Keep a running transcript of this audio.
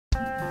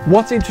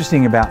What's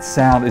interesting about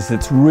sound is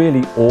it's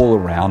really all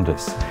around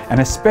us, and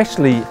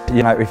especially,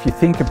 if you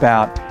think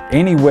about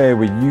anywhere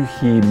where you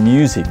hear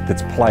music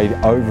that's played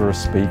over a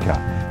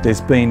speaker, there's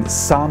been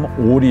some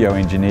audio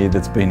engineer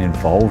that's been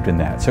involved in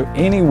that. So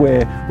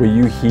anywhere where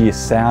you hear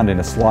sound in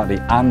a slightly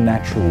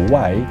unnatural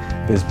way,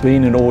 there's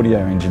been an audio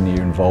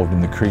engineer involved in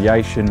the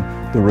creation,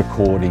 the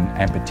recording,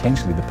 and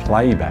potentially the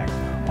playback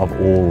of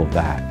all of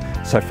that.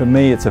 So for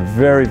me, it's a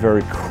very,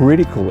 very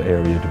critical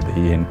area to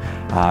be in,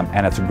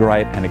 and it's a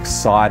great and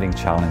exciting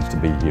challenge to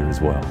be here as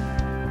well.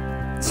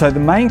 So the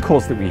main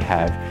course that we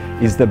have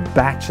is the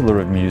Bachelor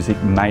of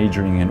Music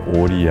majoring in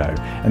audio,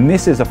 and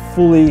this is a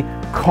fully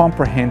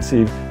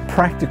comprehensive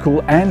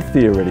practical and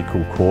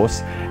theoretical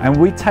course, and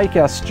we take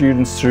our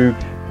students through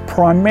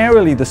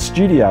primarily the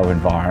studio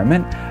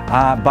environment,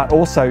 but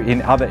also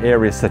in other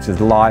areas such as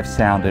live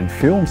sound and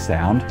film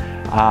sound,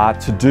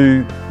 to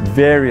do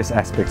various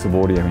aspects of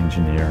audio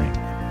engineering.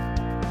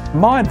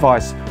 My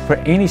advice for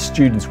any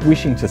students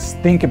wishing to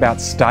think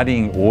about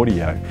studying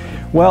audio,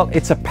 well,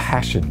 it's a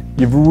passion.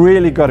 You've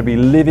really got to be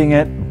living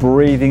it,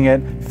 breathing it,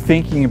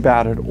 thinking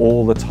about it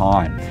all the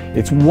time.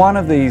 It's one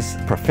of these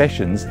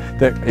professions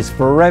that is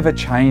forever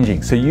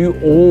changing, so you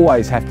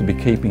always have to be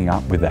keeping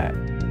up with that.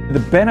 The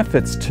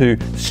benefits to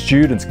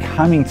students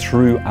coming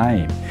through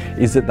AIM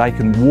is that they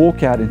can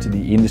walk out into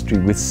the industry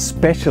with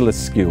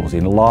specialist skills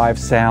in live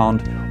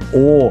sound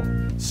or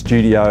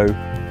studio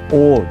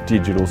or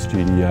digital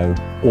studio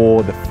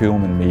or the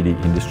film and media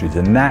industries,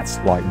 and that's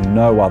like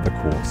no other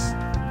course.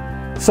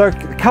 So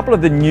a couple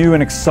of the new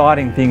and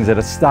exciting things that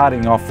are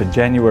starting off for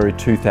January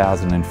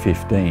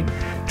 2015.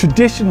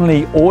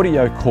 Traditionally,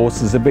 audio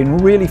courses have been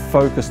really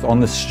focused on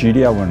the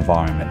studio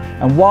environment,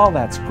 and while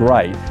that's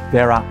great,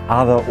 there are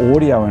other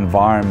audio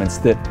environments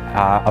that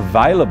are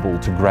available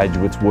to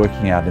graduates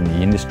working out in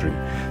the industry.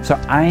 So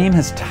AIM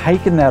has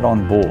taken that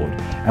on board,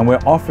 and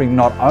we're offering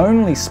not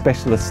only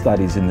specialist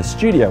studies in the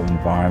studio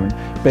environment,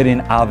 but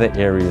in other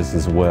areas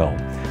as well.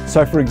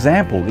 So for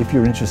example, if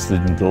you're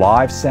interested in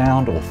live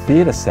sound or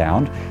theatre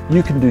sound,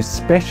 you can do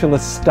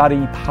specialist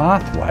study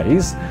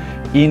pathways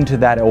into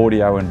that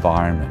audio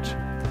environment.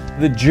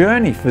 The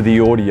journey for the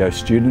audio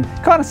student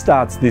kind of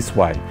starts this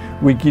way.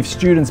 We give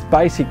students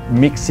basic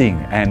mixing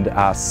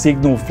and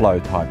signal flow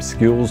type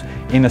skills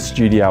in a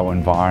studio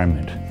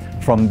environment.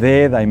 From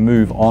there, they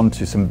move on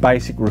to some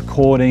basic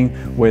recording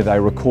where they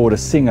record a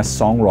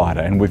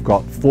singer-songwriter, and we've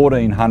got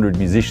 1,400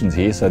 musicians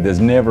here, so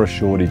there's never a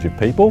shortage of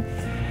people.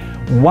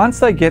 Once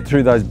they get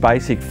through those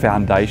basic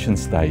foundation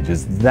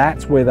stages,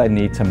 that's where they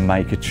need to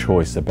make a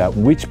choice about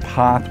which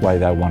pathway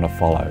they want to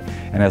follow.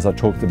 And as I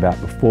talked about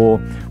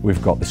before,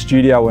 we've got the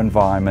studio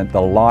environment, the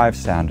live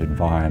sound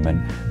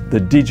environment, the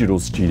digital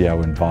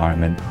studio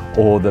environment,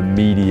 or the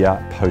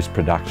media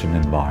post-production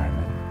environment.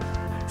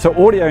 So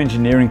audio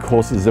engineering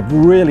courses have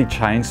really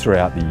changed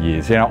throughout the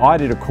years. I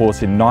did a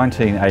course in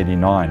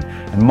 1989,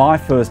 and my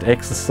first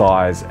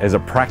exercise as a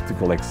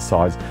practical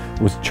exercise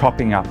was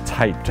chopping up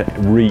tape to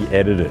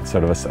re-edit it,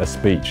 sort of a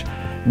speech.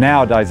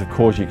 Nowadays, of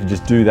course, you can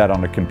just do that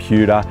on a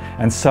computer,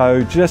 and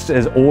so just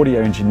as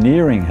audio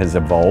engineering has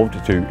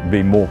evolved to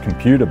be more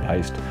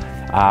computer-based,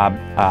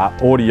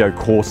 audio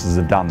courses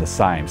have done the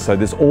same. So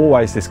there's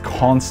always this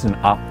constant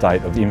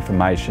update of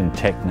information,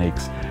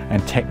 techniques,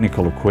 and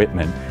technical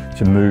equipment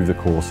to move the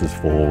courses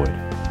forward.